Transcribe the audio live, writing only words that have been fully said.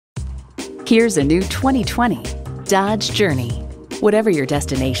Here's a new 2020 Dodge Journey. Whatever your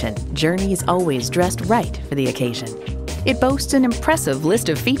destination, Journey is always dressed right for the occasion. It boasts an impressive list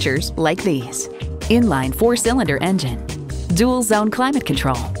of features like these: inline 4-cylinder engine, dual zone climate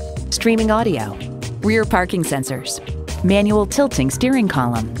control, streaming audio, rear parking sensors, manual tilting steering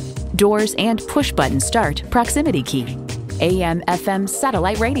column, doors and push-button start proximity key, AM/FM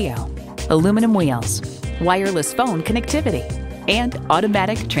satellite radio, aluminum wheels, wireless phone connectivity, and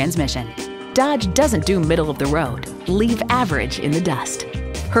automatic transmission. Dodge doesn't do middle of the road. Leave average in the dust.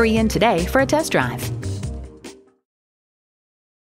 Hurry in today for a test drive.